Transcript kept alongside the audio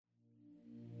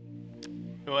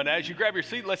Well, and as you grab your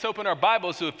seat, let's open our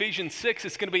Bibles to Ephesians 6.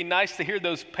 It's going to be nice to hear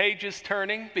those pages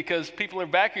turning because people are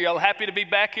back. Are y'all happy to be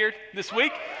back here this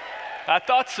week? I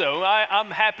thought so. I'm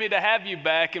happy to have you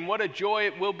back, and what a joy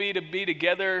it will be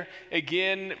together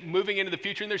again, moving into the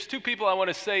future. And there's two people I want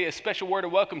to say a special word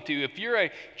of welcome to. If you're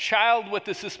a child with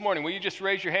us this morning, will you just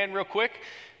raise your hand real quick?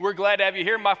 We're glad to have you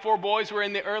here. My four boys were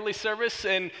in the early service,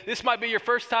 and this might be your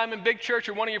first time in Big Church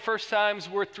or one of your first times.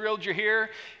 We're thrilled you're here.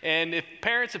 And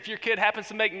if your kid happens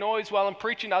to make noise while I'm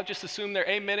preaching, I'll just assume they're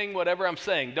amening whatever I'm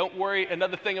saying. Don't worry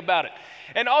another thing about it.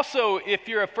 And also, if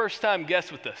you're a first-time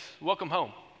guest with us, welcome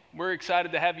home. We're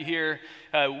excited to have you here.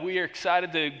 We are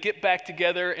excited to get back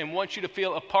together and want you to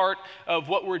feel a part of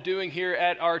what we're doing here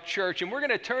at our church. And we're going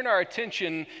to turn our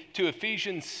attention to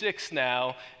Ephesians 6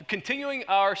 now, continuing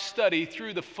our study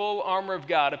through the full armor of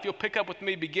God. If you'll pick up with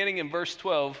me beginning in verse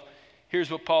 12, here's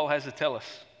what Paul has to tell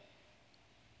us.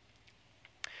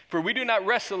 For we do not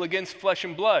wrestle against flesh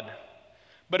and blood,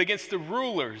 but against the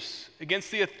rulers,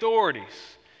 against the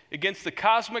authorities, against the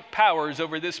cosmic powers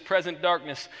over this present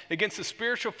darkness, against the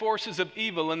spiritual forces of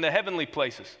evil in the heavenly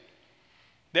places.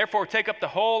 Therefore, take up the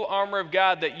whole armor of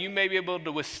God that you may be able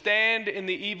to withstand in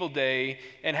the evil day,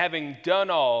 and having done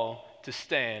all, to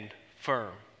stand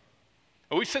firm.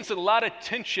 Well, we've sensed a lot of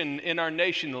tension in our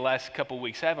nation the last couple of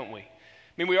weeks, haven't we?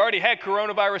 I mean, we already had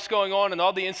coronavirus going on and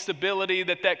all the instability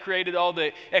that created, all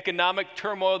the economic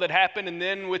turmoil that happened, and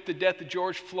then with the death of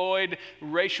George Floyd,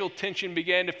 racial tension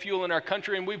began to fuel in our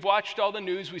country, and we've watched all the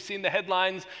news, we've seen the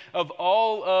headlines of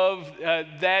all of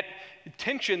that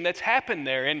tension that's happened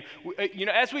there. And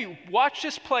as we watch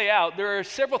this play out, there are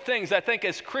several things I think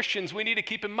as Christians we need to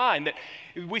keep in mind. That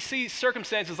we see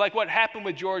circumstances like what happened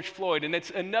with George Floyd, and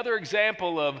it's another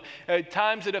example of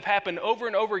times that have happened over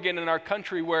and over again in our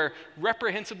country where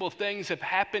reprehensible things have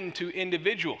happened to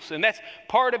individuals. And that's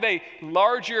part of a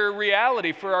larger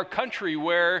reality for our country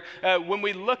where when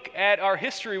we look at our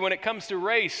history when it comes to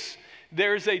race,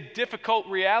 there's a difficult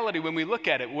reality when we look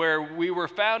at it, where we were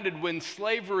founded when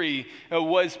slavery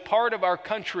was part of our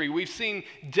country. We've seen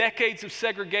decades of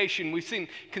segregation. We've seen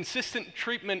consistent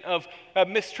mistreatment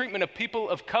of people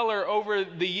of color over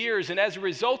the years. And as a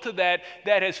result of that,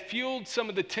 that has fueled some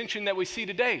of the tension that we see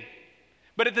today.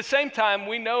 But at the same time,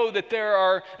 we know that there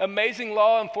are amazing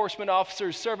law enforcement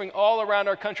officers serving all around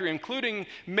our country, including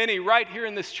many right here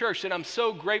in this church that I'm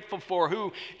so grateful for,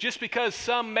 who just because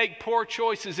some make poor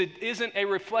choices, it isn't a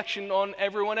reflection on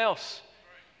everyone else.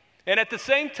 And at the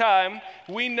same time,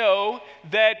 we know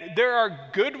that there are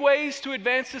good ways to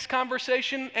advance this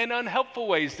conversation and unhelpful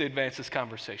ways to advance this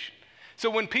conversation. So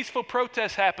when peaceful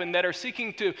protests happen that are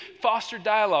seeking to foster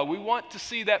dialogue, we want to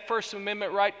see that First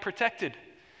Amendment right protected.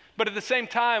 But at the same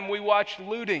time, we watch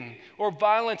looting or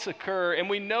violence occur, and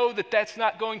we know that that's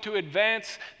not going to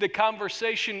advance the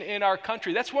conversation in our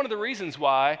country. That's one of the reasons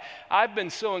why I've been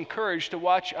so encouraged to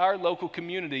watch our local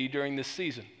community during this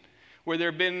season, where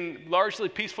there have been largely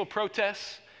peaceful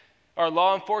protests. Our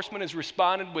law enforcement has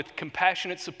responded with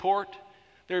compassionate support.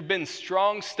 There have been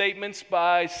strong statements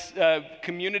by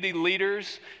community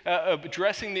leaders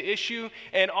addressing the issue.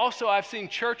 And also I've seen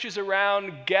churches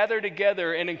around gather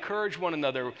together and encourage one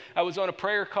another. I was on a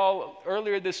prayer call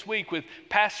earlier this week with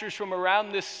pastors from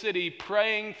around this city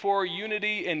praying for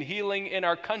unity and healing in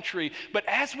our country. But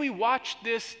as we watch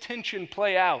this tension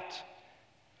play out,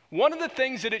 one of the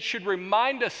things that it should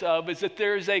remind us of is that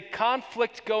there is a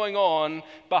conflict going on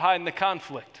behind the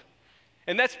conflict.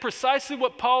 And that's precisely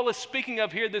what Paul is speaking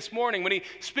of here this morning when he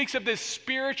speaks of this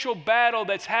spiritual battle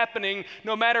that's happening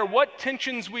no matter what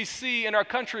tensions we see in our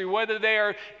country, whether they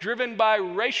are driven by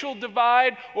racial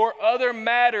divide or other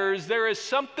matters. There is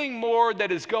something more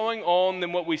that is going on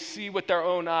than what we see with our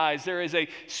own eyes. There is a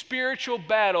spiritual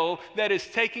battle that is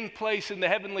taking place in the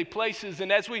heavenly places.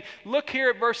 And as we look here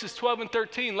at verses 12 and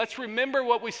 13, let's remember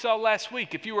what we saw last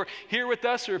week. If you were here with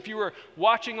us or if you were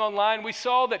watching online, we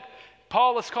saw that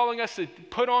Paul is calling us to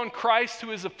put on Christ,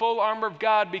 who is the full armor of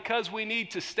God, because we need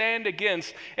to stand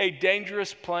against a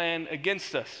dangerous plan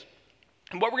against us.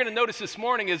 And what we're going to notice this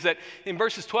morning is that in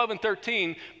verses 12 and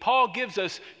 13, Paul gives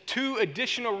us two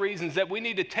additional reasons that we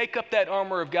need to take up that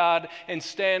armor of God and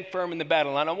stand firm in the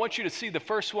battle. And I want you to see the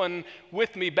first one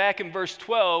with me back in verse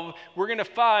 12. We're going to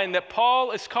find that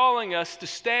Paul is calling us to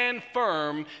stand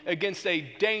firm against a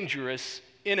dangerous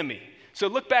enemy. So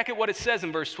look back at what it says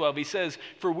in verse 12. He says,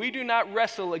 "For we do not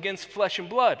wrestle against flesh and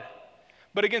blood,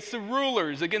 but against the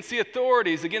rulers, against the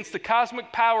authorities, against the cosmic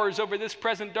powers over this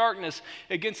present darkness,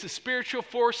 against the spiritual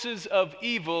forces of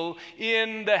evil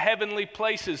in the heavenly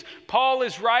places." Paul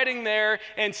is writing there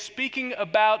and speaking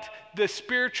about the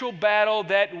spiritual battle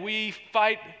that we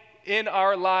fight in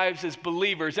our lives as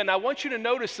believers. And I want you to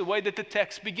notice the way that the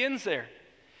text begins there.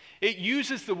 It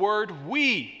uses the word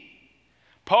we.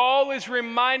 Paul is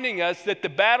reminding us that the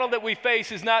battle that we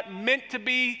face is not meant to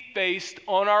be faced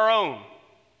on our own.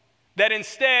 That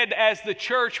instead, as the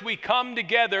church, we come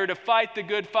together to fight the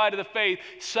good fight of the faith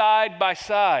side by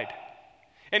side.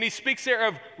 And he speaks there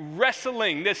of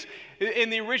wrestling. This, in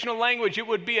the original language, it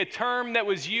would be a term that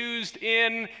was used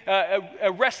in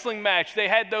a wrestling match. They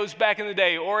had those back in the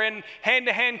day. Or in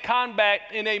hand-to-hand combat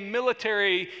in a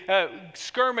military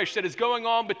skirmish that is going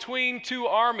on between two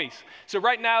armies. So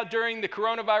right now, during the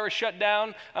coronavirus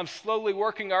shutdown, I'm slowly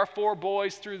working our 4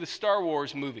 boys through the Star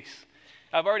Wars movies.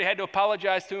 I've already had to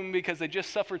apologize to them because they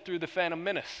just suffered through the Phantom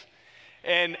Menace.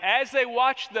 And as they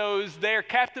watch those, they're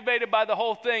captivated by the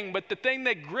whole thing. But the thing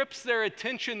that grips their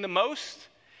attention the most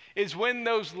is when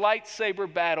those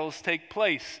lightsaber battles take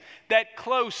place. That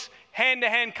close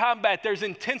hand-to-hand combat. There's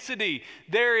intensity.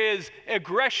 There is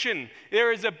aggression.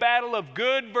 There is a battle of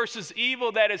good versus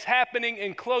evil that is happening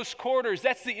in close quarters.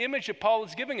 That's the image that Paul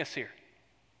is giving us here.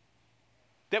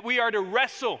 That we are to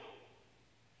wrestle.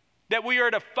 That we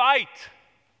are to fight.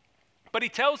 But he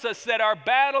tells us that our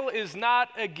battle is not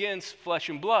against flesh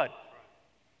and blood.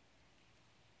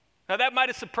 Now that might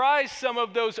have surprised some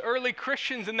of those early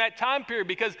Christians in that time period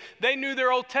because they knew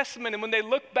their Old Testament. And when they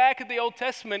looked back at the Old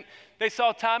Testament, they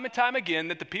saw time and time again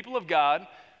that the people of God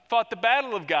fought the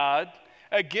battle of God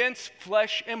against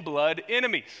flesh and blood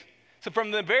enemies. So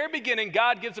from the very beginning,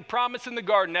 God gives a promise in the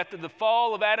garden after the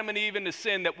fall of Adam and Eve into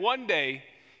sin that one day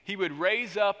he would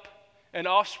raise up an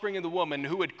offspring of the woman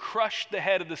who would crush the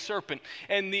head of the serpent.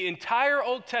 And the entire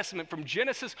Old Testament, from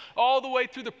Genesis all the way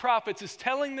through the prophets, is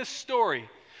telling this story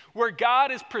where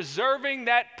God is preserving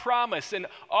that promise. And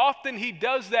often he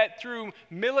does that through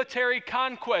military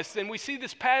conquests. And we see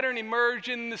this pattern emerge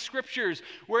in the scriptures,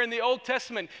 where in the Old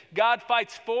Testament, God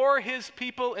fights for his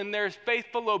people in their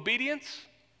faithful obedience.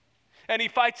 And he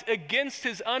fights against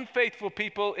his unfaithful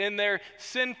people in their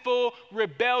sinful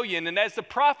rebellion. And as the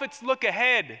prophets look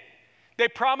ahead, they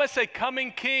promise a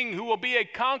coming king who will be a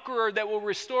conqueror that will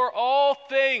restore all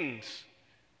things.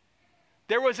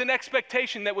 There was an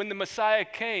expectation that when the Messiah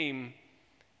came,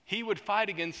 he would fight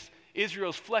against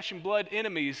Israel's flesh and blood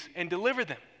enemies and deliver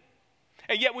them.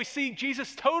 And yet we see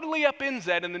Jesus totally upends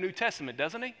that in the New Testament,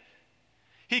 doesn't he?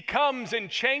 He comes and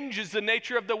changes the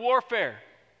nature of the warfare.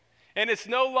 And it's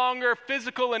no longer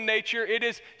physical in nature, it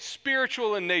is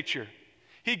spiritual in nature.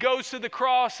 He goes to the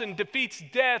cross and defeats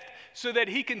death so that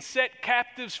he can set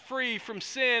captives free from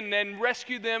sin and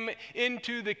rescue them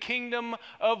into the kingdom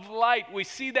of light. We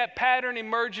see that pattern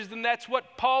emerges, and that's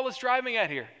what Paul is driving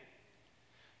at here.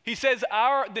 He says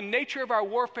the nature of our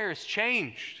warfare has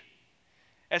changed.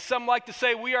 As some like to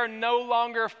say, we are no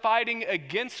longer fighting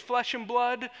against flesh and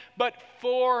blood, but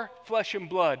for flesh and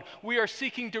blood. We are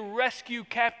seeking to rescue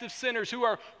captive sinners who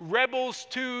are rebels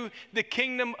to the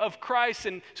kingdom of Christ.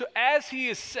 And so as he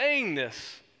is saying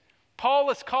this, Paul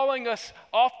is calling us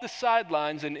off the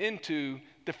sidelines and into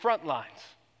the front lines.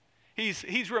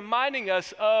 He's reminding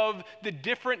us of the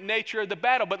different nature of the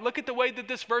battle. But look at the way that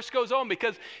this verse goes on,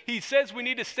 because he says we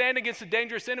need to stand against a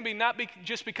dangerous enemy, not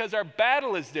just because our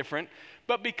battle is different,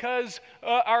 but because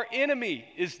our enemy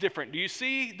is different. Do you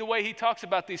see the way he talks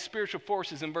about these spiritual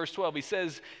forces in verse 12? He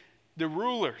says the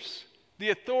rulers,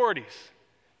 the authorities,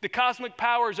 the cosmic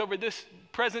powers over this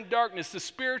present darkness, the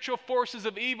spiritual forces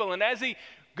of evil. And as he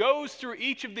goes through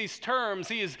each of these terms,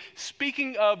 he is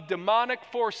speaking of demonic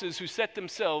forces who set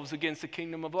themselves against the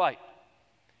kingdom of light.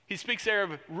 He speaks there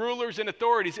of rulers and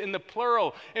authorities in the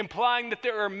plural, implying that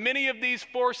there are many of these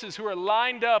forces who are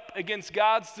lined up against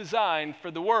God's design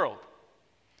for the world.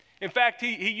 In fact,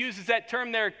 he uses that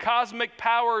term there, cosmic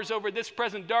powers over this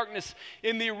present darkness.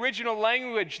 In the original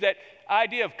language, that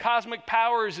idea of cosmic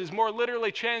powers is more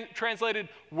literally translated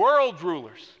world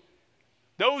rulers.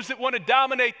 Those that want to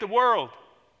dominate the world,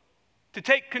 to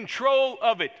take control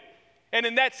of it. And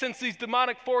in that sense, these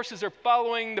demonic forces are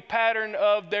following the pattern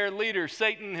of their leader,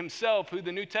 Satan himself, who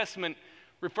the New Testament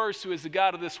refers to as the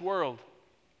god of this world,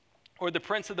 or the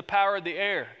prince of the power of the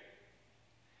air.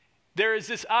 There is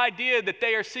this idea that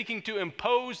they are seeking to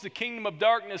impose the kingdom of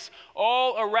darkness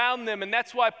all around them, and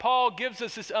that's why Paul gives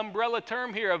us this umbrella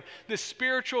term here of the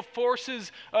spiritual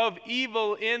forces of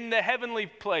evil in the heavenly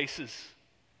places.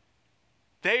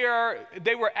 They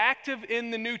were active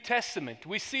in the New Testament.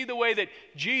 We see the way that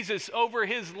Jesus, over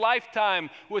his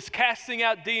lifetime, was casting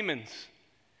out demons.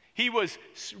 He was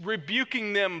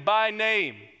rebuking them by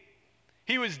name.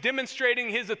 He was demonstrating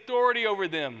his authority over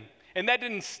them. And that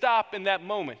didn't stop in that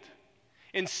moment.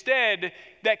 Instead,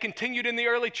 that continued in the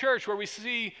early church, where we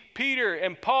see Peter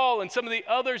and Paul and some of the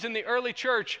others in the early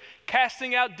church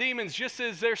casting out demons just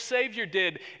as their Savior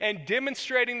did, and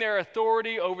demonstrating their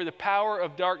authority over the power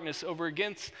of darkness over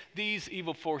against these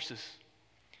evil forces.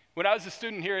 When I was a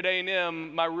student here at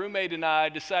A&M, my roommate and I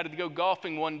decided to go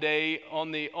golfing one day on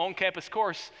the on-campus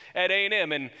course at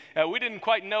A&M, and we didn't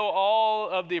quite know all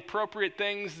of the appropriate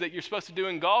things that you're supposed to do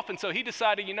in golf, and so he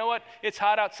decided, you know what, it's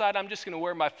hot outside, I'm just going to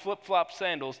wear my flip-flop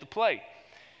sandals to play.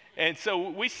 And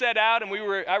so we set out, and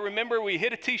I remember we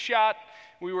hit a tee shot.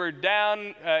 We were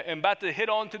down and about to hit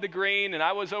onto the green, and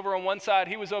I was over on one side,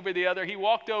 he was over the other. He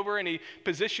walked over, and he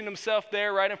positioned himself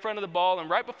there right in front of the ball, and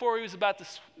right before he was about to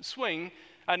swing,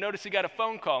 I noticed he got a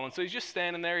phone call, and so he's just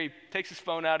standing there. He takes his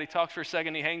phone out, he talks for a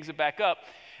second, he hangs it back up,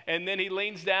 and then he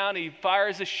leans down, he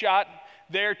fires a shot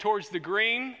there towards the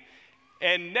green,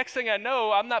 and next thing I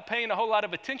know, I'm not paying a whole lot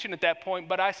of attention at that point,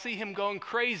 but I see him going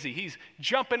crazy. He's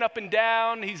jumping up and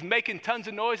down, he's making tons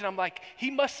of noise, and I'm like,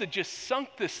 he must have just sunk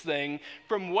this thing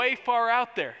from way far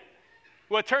out there.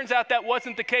 Well, it turns out that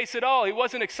wasn't the case at all. He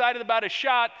wasn't excited about his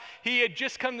shot. He had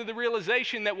just come to the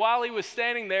realization that while he was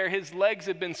standing there, his legs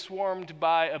had been swarmed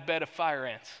by a bed of fire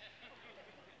ants.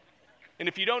 And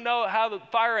if you don't know how the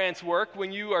fire ants work,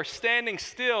 when you are standing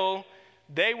still,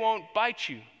 they won't bite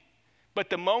you. But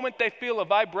the moment they feel a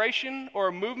vibration or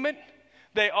a movement,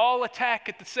 they all attack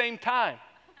at the same time.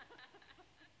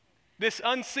 This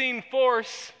unseen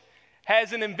force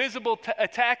has an invisible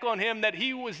attack on him that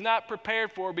he was not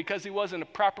prepared for because he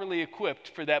wasn't properly equipped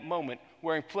for that moment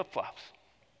wearing flip-flops.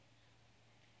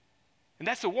 And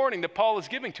that's the warning that Paul is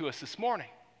giving to us this morning.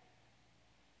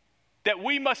 That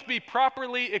we must be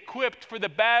properly equipped for the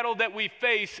battle that we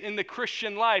face in the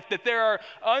Christian life. That there are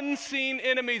unseen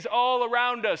enemies all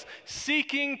around us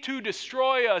seeking to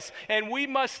destroy us. And we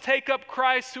must take up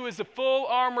Christ, who is the full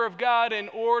armor of God, in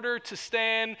order to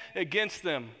stand against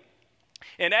them.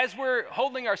 And as we're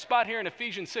holding our spot here in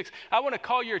Ephesians 6, I want to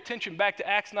call your attention back to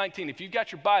Acts 19. If you've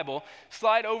got your Bible,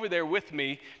 slide over there with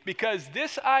me, because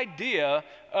this idea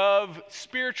of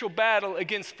spiritual battle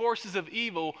against forces of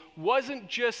evil wasn't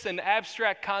just an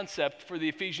abstract concept for the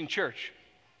Ephesian church.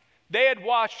 They had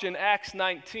watched in Acts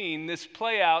 19 this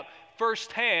play out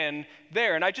firsthand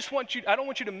there. And I don't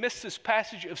want you to miss this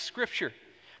passage of Scripture,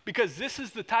 because this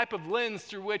is the type of lens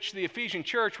through which the Ephesian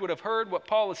church would have heard what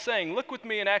Paul is saying. Look with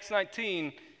me in Acts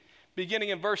 19, beginning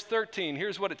in verse 13.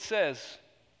 Here's what it says.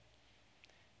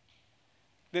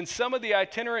 Then some of the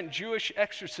itinerant Jewish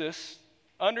exorcists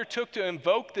undertook to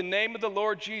invoke the name of the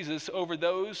Lord Jesus over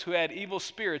those who had evil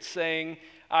spirits, saying,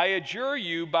 I adjure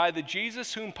you by the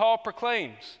Jesus whom Paul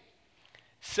proclaims.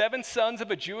 7 sons of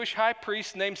a Jewish high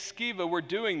priest named Sceva were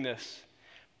doing this.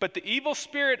 But the evil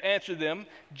spirit answered them,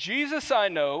 Jesus I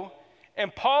know,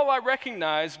 and Paul I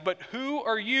recognize, but who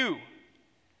are you?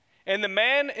 And the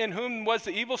man in whom was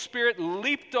the evil spirit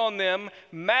leaped on them,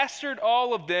 mastered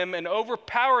all of them, and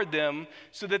overpowered them,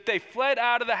 so that they fled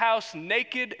out of the house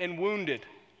naked and wounded.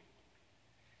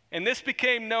 And this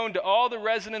became known to all the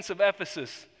residents of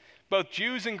Ephesus, both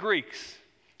Jews and Greeks.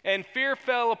 And fear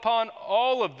fell upon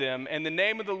all of them, and the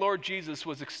name of the Lord Jesus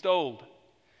was extolled.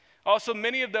 Also,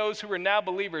 many of those who were now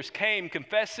believers came,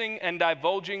 confessing and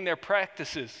divulging their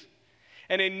practices.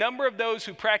 And a number of those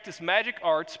who practiced magic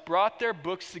arts brought their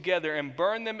books together and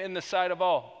burned them in the sight of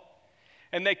all.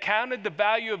 And they counted the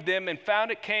value of them and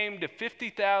found it came to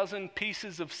 50,000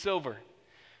 pieces of silver.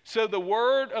 So the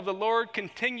word of the Lord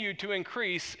continued to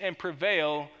increase and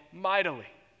prevail mightily.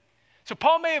 So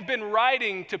Paul may have been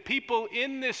writing to people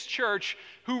in this church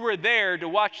who were there to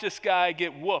watch this guy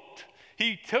get whooped.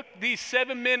 He took these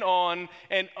 7 men on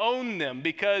and owned them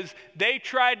because they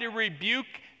tried to rebuke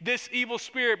this evil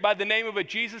spirit by the name of a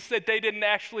Jesus that they didn't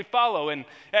actually follow. And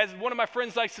as one of my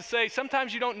friends likes to say,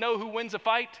 sometimes you don't know who wins a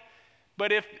fight,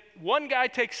 but if one guy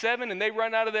takes 7 and they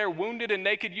run out of there wounded and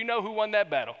naked, you know who won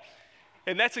that battle.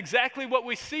 And that's exactly what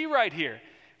we see right here,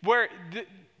 where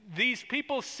these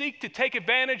people seek to take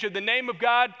advantage of the name of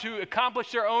God to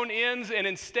accomplish their own ends, and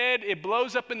instead it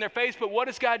blows up in their face. But what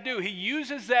does God do? He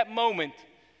uses that moment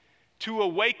to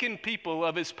awaken people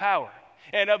of his power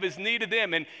and of his need of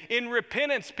them. And in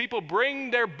repentance, people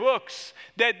bring their books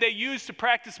that they use to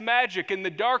practice magic and the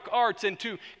dark arts and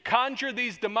to conjure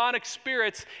these demonic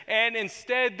spirits, and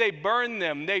instead they burn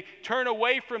them. They turn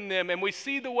away from them. And we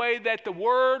see the way that the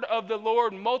word of the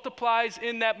Lord multiplies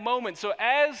in that moment. So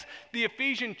as the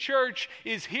Ephesian church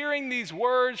is hearing these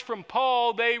words from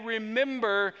Paul, they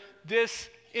remember this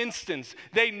instance.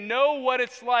 They know what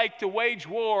it's like to wage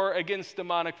war against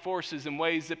demonic forces in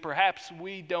ways that perhaps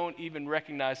we don't even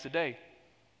recognize today.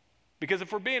 Because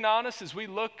if we're being honest, as we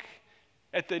look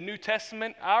at the New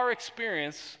Testament, our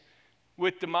experience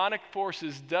with demonic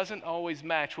forces doesn't always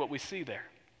match what we see there.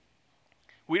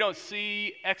 We don't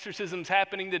see exorcisms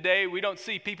happening today. We don't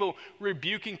see people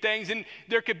rebuking things. And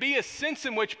there could be a sense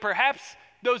in which perhaps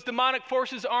those demonic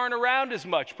forces aren't around as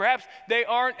much. Perhaps they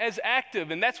aren't as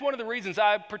active. And that's one of the reasons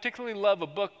I particularly love a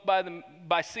book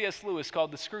by C.S. Lewis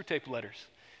called The Screwtape Letters.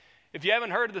 If you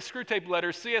haven't heard of the Screwtape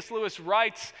Letters, C.S. Lewis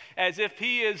writes as if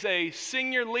he is a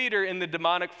senior leader in the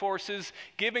demonic forces,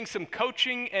 giving some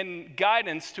coaching and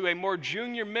guidance to a more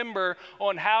junior member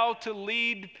on how to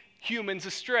lead humans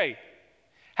astray,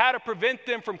 how to prevent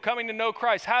them from coming to know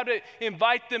Christ, how to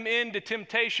invite them into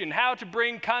temptation, how to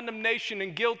bring condemnation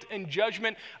and guilt and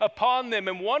judgment upon them.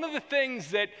 And one of the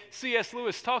things that C.S.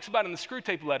 Lewis talks about in the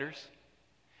Screwtape Letters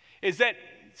is that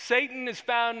Satan has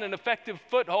found an effective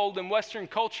foothold in Western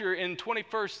culture in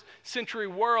 21st century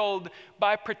world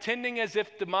by pretending as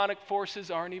if demonic forces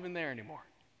aren't even there anymore.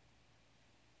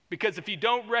 Because if you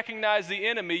don't recognize the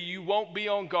enemy, you won't be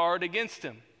on guard against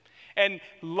him. And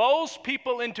lulls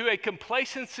people into a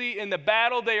complacency in the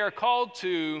battle they are called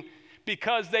to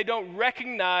because they don't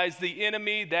recognize the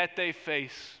enemy that they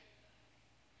face.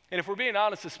 And if we're being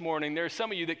honest this morning, there are some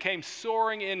of you that came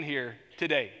soaring in here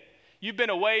today. You've been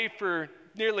away for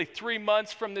nearly 3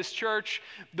 months from this church.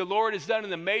 The Lord has done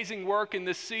an amazing work in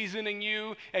this season in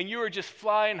you, and you are just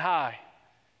flying high.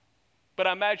 But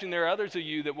I imagine there are others of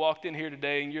you that walked in here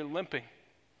today and you're limping.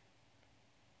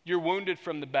 You're wounded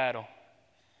from the battle.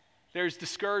 There's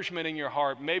discouragement in your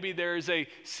heart. Maybe there's a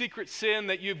secret sin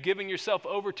that you've given yourself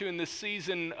over to in this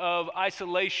season of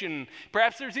isolation.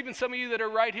 Perhaps there's even some of you that are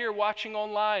right here watching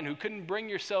online who couldn't bring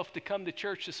yourself to come to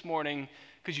church this morning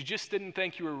because you just didn't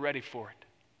think you were ready for it.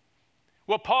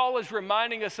 What Paul is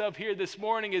reminding us of here this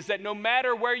morning is that no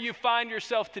matter where you find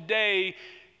yourself today,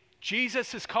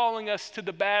 Jesus is calling us to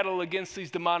the battle against these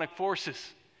demonic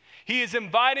forces. He is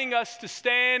inviting us to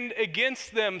stand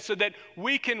against them so that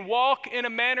we can walk in a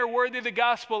manner worthy of the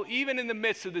gospel, even in the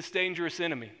midst of this dangerous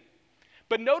enemy.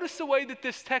 But notice the way that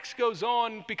this text goes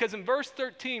on, because in verse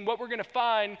 13, what we're going to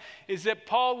find is that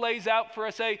Paul lays out for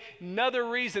us another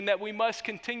reason that we must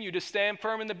continue to stand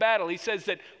firm in the battle. He says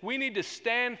that we need to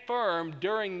stand firm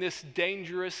during this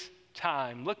dangerous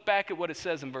time. Look back at what it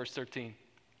says in verse 13.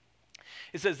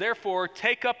 It says, therefore,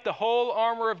 take up the whole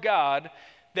armor of God,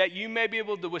 that you may be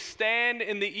able to withstand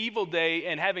in the evil day,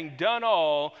 and having done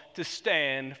all, to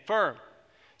stand firm.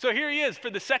 So here he is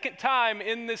for the second time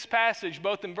in this passage,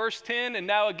 both in verse 10 and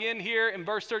now again here in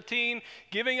verse 13,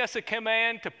 giving us a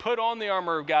command to put on the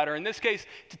armor of God, or in this case,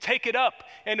 to take it up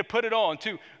and to put it on,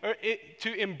 to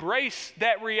embrace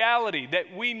that reality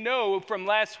that we know from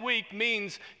last week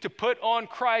means to put on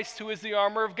Christ, who is the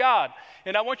armor of God.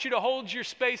 And I want you to hold your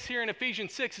space here in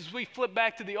Ephesians 6 as we flip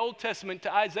back to the Old Testament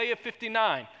to Isaiah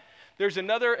 59. There's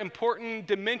another important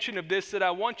dimension of this that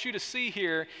I want you to see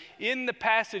here in the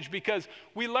passage, because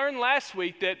we learned last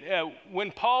week that when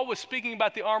Paul was speaking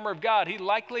about the armor of God, he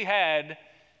likely had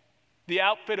the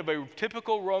outfit of a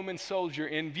typical Roman soldier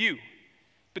in view.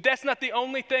 But that's not the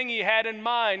only thing he had in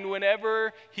mind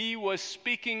whenever he was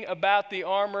speaking about the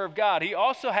armor of God. He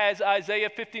also has Isaiah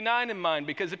 59 in mind,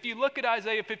 because if you look at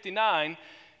Isaiah 59,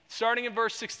 starting in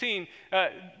verse 16,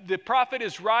 the prophet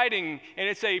is writing, and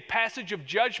it's a passage of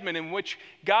judgment in which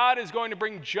God is going to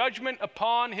bring judgment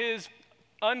upon his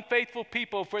unfaithful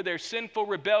people for their sinful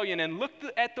rebellion. And look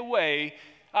at the way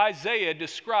Isaiah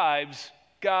describes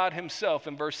God himself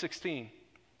in verse 16.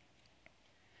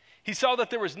 He saw that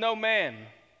there was no man,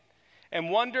 and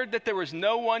wondered that there was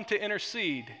no one to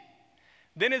intercede.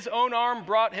 Then his own arm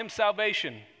brought him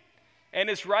salvation, and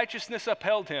his righteousness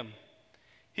upheld him.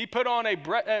 He put on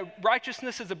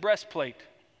righteousness as a breastplate,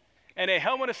 and a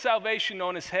helmet of salvation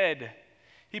on his head.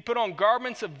 He put on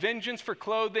garments of vengeance for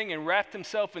clothing, and wrapped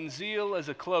himself in zeal as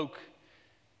a cloak.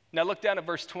 Now look down at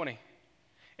verse 20.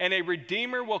 And a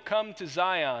Redeemer will come to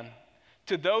Zion,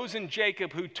 to those in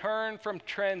Jacob who turn from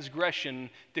transgression,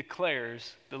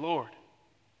 declares the Lord.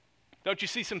 Don't you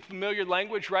see some familiar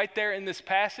language right there in this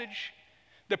passage?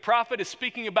 The prophet is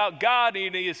speaking about God,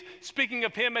 and he is speaking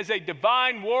of him as a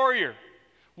divine warrior,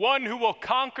 one who will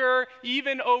conquer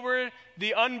even over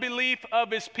the unbelief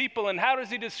of his people. And how does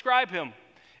he describe him?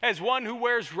 As one who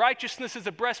wears righteousness as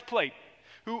a breastplate,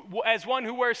 as one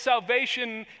who wears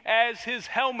salvation as his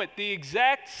helmet. The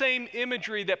exact same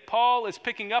imagery that Paul is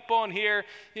picking up on here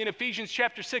in Ephesians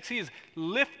chapter 6. He is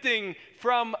lifting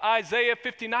from Isaiah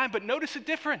 59, but notice a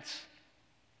difference.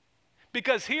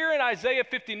 Because here in Isaiah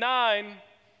 59,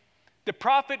 the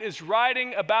prophet is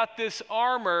writing about this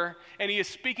armor, and he is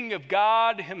speaking of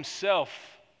God himself.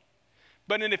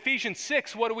 But in Ephesians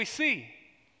 6, what do we see?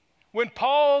 When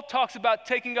Paul talks about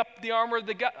taking up the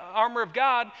armor of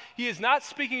God, he is not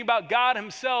speaking about God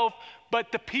himself,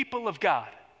 but the people of God.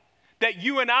 That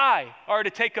you and I are to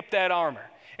take up that armor.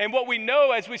 And what we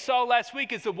know, as we saw last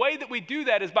week, is the way that we do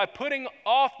that is by putting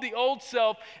off the old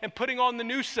self and putting on the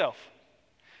new self.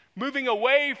 Moving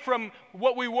away from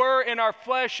what we were in our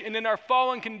flesh and in our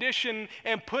fallen condition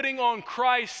and putting on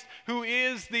Christ, who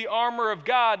is the armor of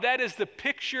God. That is the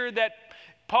picture that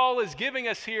Paul is giving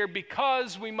us here,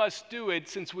 because we must do it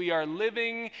since we are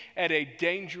living at a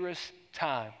dangerous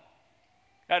time.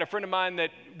 I had a friend of mine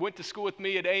that went to school with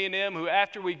me at A&M who,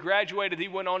 after we graduated, he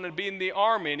went on to be in the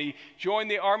Army, and he joined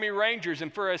the Army Rangers.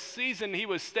 And for a season, he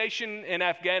was stationed in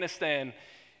Afghanistan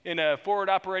in a forward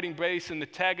operating base in the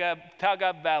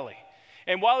Taugab Valley.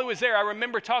 And while he was there, I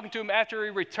remember talking to him after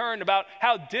he returned about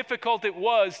how difficult it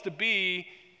was to be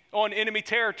on enemy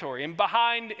territory and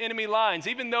behind enemy lines.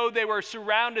 Even though they were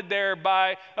surrounded there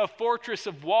by a fortress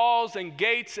of walls and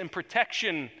gates and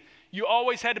protection, you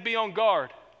always had to be on guard.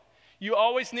 You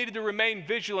always needed to remain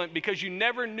vigilant because you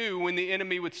never knew when the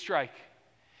enemy would strike.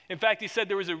 In fact, he said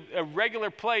there was a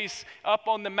regular place up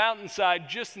on the mountainside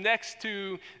just next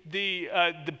to the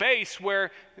base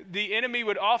where the enemy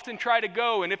would often try to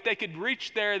go. And if they could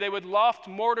reach there, they would loft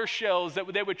mortar shells that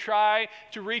they would try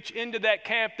to reach into that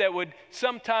camp that would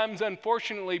sometimes,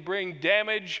 unfortunately, bring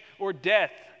damage or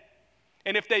death.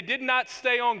 And if they did not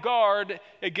stay on guard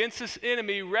against this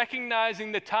enemy,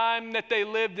 recognizing the time that they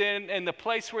lived in and the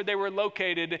place where they were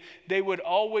located, they would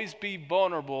always be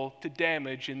vulnerable to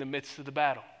damage in the midst of the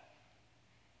battle.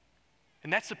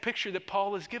 And that's the picture that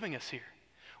Paul is giving us here.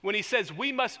 When he says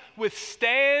we must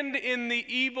withstand in the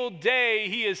evil day,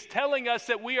 he is telling us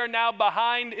that we are now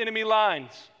behind enemy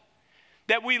lines,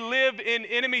 that we live in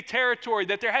enemy territory,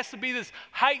 that there has to be this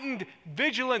heightened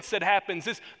vigilance that happens,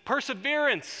 this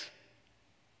perseverance,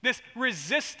 this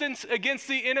resistance against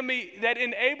the enemy that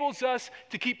enables us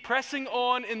to keep pressing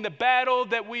on in the battle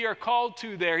that we are called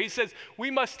to there. He says we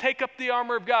must take up the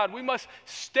armor of God. We must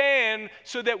stand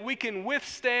so that we can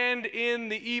withstand in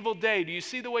the evil day. Do you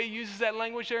see the way he uses that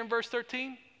language there in verse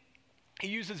 13? He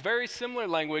uses very similar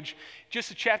language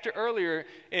just a chapter earlier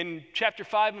in chapter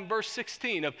 5 and verse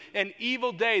 16 of an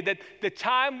evil day, that the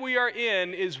time we are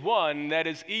in is one that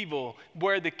is evil,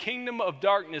 where the kingdom of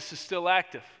darkness is still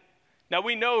active. Now,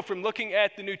 we know from looking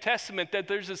at the New Testament that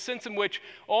there's a sense in which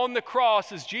on the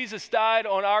cross, as Jesus died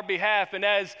on our behalf and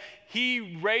as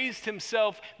he raised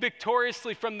himself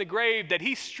victoriously from the grave, that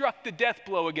he struck the death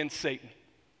blow against Satan.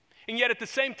 And yet at the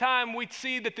same time, we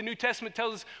see that the New Testament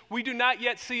tells us we do not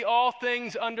yet see all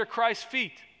things under Christ's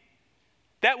feet.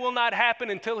 That will not happen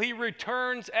until he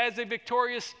returns as a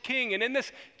victorious king. And in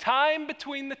this time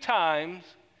between the times,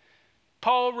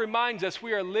 Paul reminds us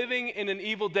we are living in an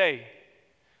evil day,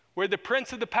 where the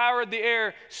prince of the power of the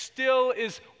air still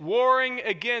is warring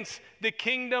against the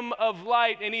kingdom of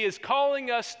light, and he is calling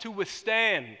us to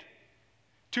withstand,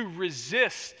 to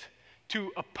resist, to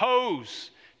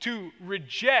oppose, to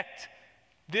reject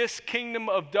this kingdom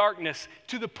of darkness,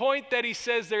 to the point that he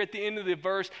says there at the end of the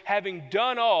verse, having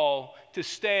done all to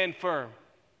stand firm.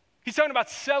 He's talking about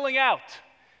selling out,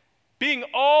 being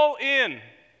all in,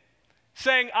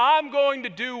 saying, I'm going to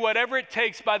do whatever it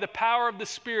takes by the power of the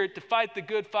Spirit to fight the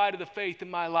good fight of the faith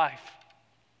in my life.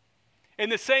 In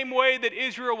the same way that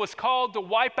Israel was called to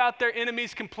wipe out their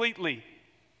enemies completely,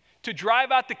 to drive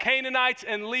out the Canaanites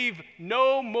and leave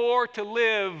no more to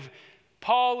live,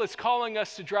 Paul is calling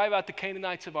us to drive out the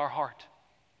Canaanites of our heart,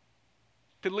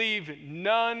 to leave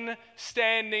none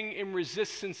standing in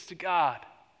resistance to God,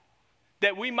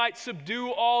 that we might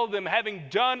subdue all of them, having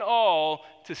done all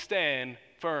to stand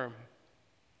firm.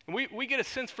 We get a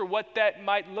sense for what that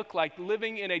might look like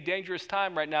living in a dangerous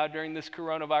time right now during this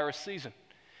coronavirus season.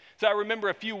 So I remember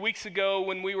a few weeks ago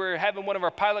when we were having one of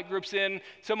our pilot groups in,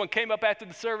 someone came up after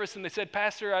the service and they said,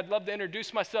 Pastor, I'd love to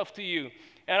introduce myself to you.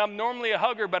 And I'm normally a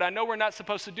hugger, but I know we're not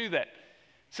supposed to do that.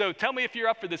 So tell me if you're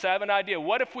up for this. I have an idea.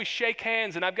 What if we shake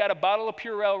hands, and I've got a bottle of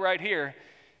Purell right here,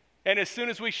 and as soon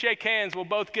as we shake hands, we'll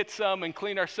both get some and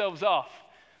clean ourselves off.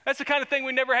 That's the kind of thing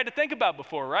we never had to think about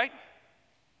before, right?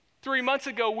 3 months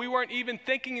ago, we weren't even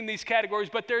thinking in these categories,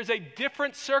 but there's a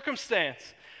different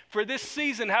circumstance. For this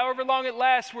season, however long it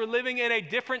lasts, we're living in a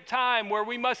different time where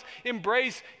we must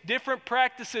embrace different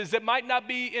practices that might not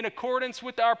be in accordance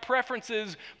with our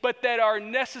preferences, but that are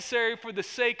necessary for the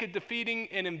sake of defeating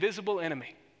an invisible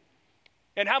enemy.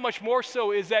 And how much more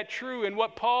so is that true in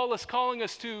what Paul is calling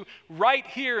us to right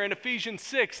here in Ephesians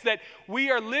 6, that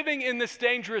we are living in this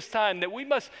dangerous time, that we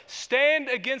must stand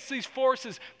against these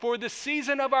forces for the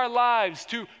season of our lives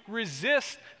to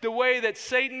resist the way that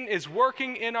Satan is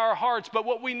working in our hearts. But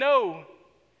what we know,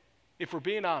 if we're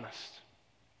being honest,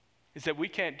 is that we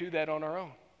can't do that on our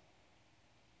own.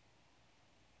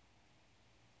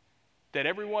 That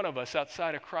every one of us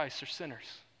outside of Christ are sinners.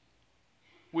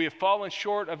 We have fallen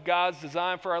short of God's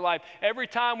design for our life. Every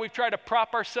time we've tried to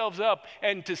prop ourselves up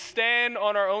and to stand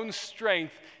on our own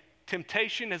strength,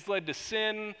 temptation has led to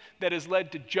sin that has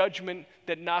led to judgment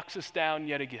that knocks us down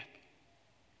yet again.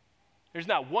 There's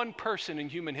not one person in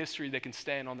human history that can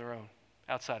stand on their own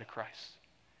outside of Christ.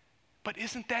 But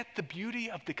isn't that the beauty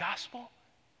of the gospel?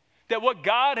 That what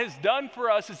God has done for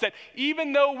us is that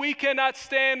even though we cannot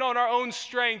stand on our own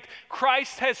strength,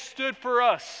 Christ has stood for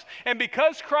us. And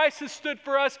because Christ has stood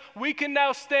for us, we can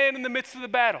now stand in the midst of the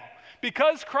battle.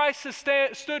 Because Christ has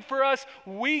stood for us,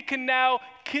 we can now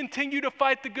continue to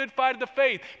fight the good fight of the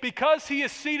faith. Because he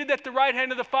is seated at the right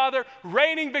hand of the Father,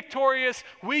 reigning victorious,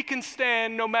 we can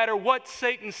stand no matter what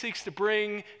Satan seeks to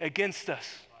bring against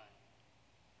us.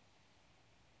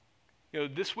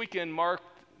 This weekend marked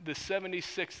the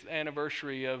 76th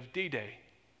anniversary of D-Day,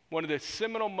 one of the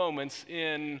seminal moments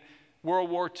in World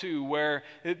War II where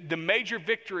the major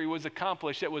victory was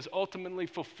accomplished that was ultimately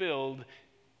fulfilled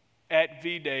at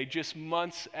V-Day just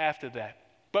months after that.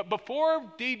 But before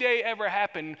D-Day ever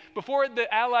happened, before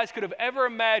the Allies could have ever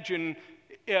imagined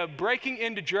breaking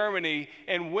into Germany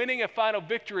and winning a final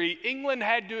victory, England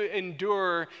had to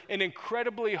endure an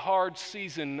incredibly hard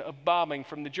season of bombing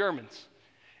from the Germans.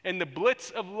 And the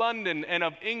Blitz of London and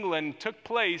of England took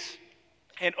place,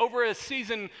 and over a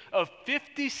season of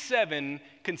 57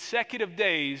 consecutive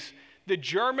days, the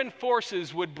German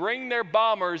forces would bring their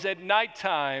bombers at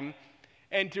nighttime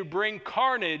and to bring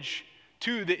carnage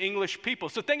to the English people.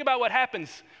 So think about what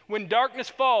happens when darkness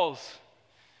falls.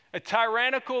 A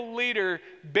tyrannical leader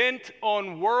bent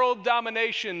on world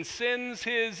domination sends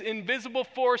his invisible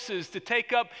forces to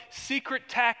take up secret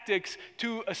tactics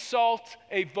to assault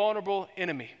a vulnerable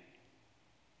enemy.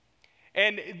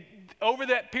 And over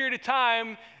that period of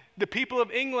time, the people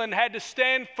of England had to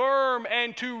stand firm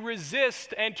and to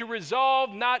resist and to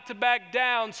resolve not to back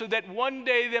down so that one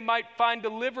day they might find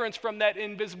deliverance from that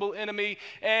invisible enemy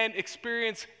and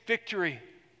experience victory.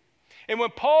 And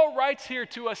when Paul writes here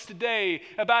to us today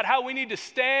about how we need to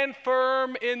stand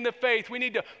firm in the faith, we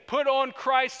need to put on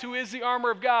Christ who is the armor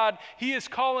of God, he is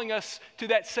calling us to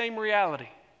that same reality.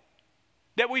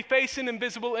 That we face an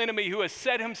invisible enemy who has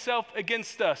set himself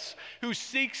against us, who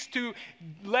seeks to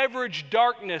leverage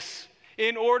darkness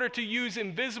in order to use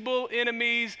invisible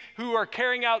enemies who are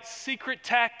carrying out secret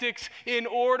tactics in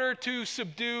order to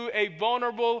subdue a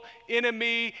vulnerable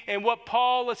enemy. And what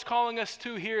Paul is calling us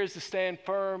to here is to stand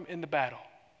firm in the battle.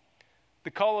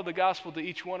 The call of the gospel to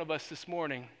each one of us this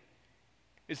morning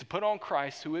is to put on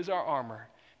Christ, who is our armor,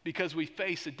 because we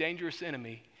face a dangerous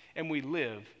enemy and we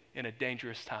live in a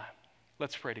dangerous time.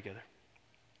 Let's pray together.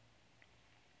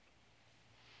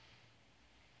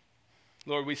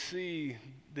 Lord, we see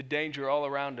the danger all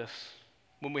around us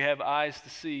when we have eyes to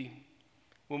see,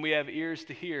 when we have ears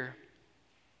to hear,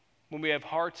 when we have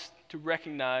hearts to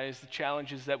recognize the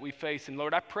challenges that we face. And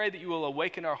Lord, I pray that you will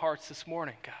awaken our hearts this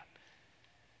morning, God.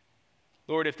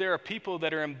 Lord, if there are people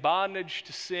that are in bondage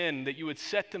to sin, that you would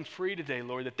set them free today,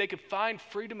 Lord, that they could find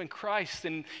freedom in Christ,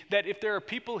 and that if there are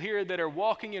people here that are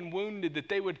walking and wounded, that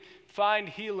they would find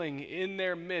healing in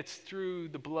their midst through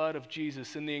the blood of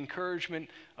Jesus and the encouragement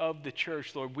of the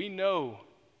church, Lord. We know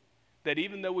that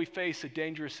even though we face a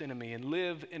dangerous enemy and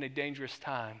live in a dangerous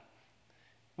time,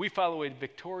 we follow a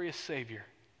victorious Savior,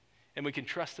 and we can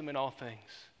trust him in all things.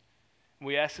 And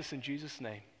we ask this in Jesus'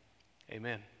 name.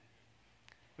 Amen.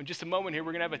 In just a moment here,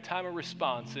 we're going to have a time of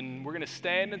response, and we're going to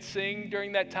stand and sing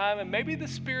during that time, and maybe the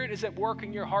Spirit is at work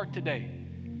in your heart today.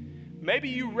 Maybe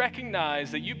you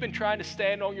recognize that you've been trying to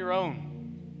stand on your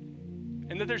own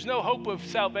and that there's no hope of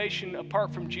salvation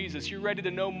apart from Jesus. You're ready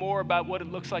to know more about what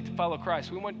it looks like to follow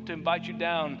Christ. We want to invite you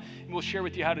down, and we'll share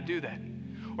with you how to do that.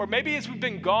 Or maybe as we've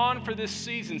been gone for this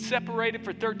season, separated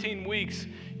for 13 weeks,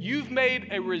 you've made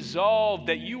a resolve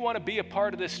that you want to be a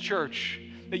part of this church,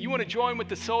 that you want to join with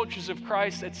the soldiers of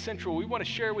Christ at Central. We want to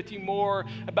share with you more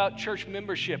about church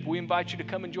membership. We invite you to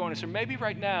come and join us. Or maybe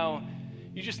right now,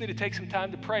 you just need to take some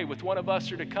time to pray with one of us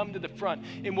or to come to the front.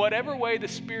 In whatever way the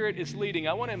Spirit is leading,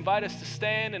 I want to invite us to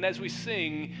stand, and as we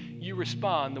sing, you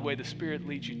respond the way the Spirit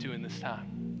leads you to in this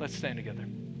time. Let's stand together.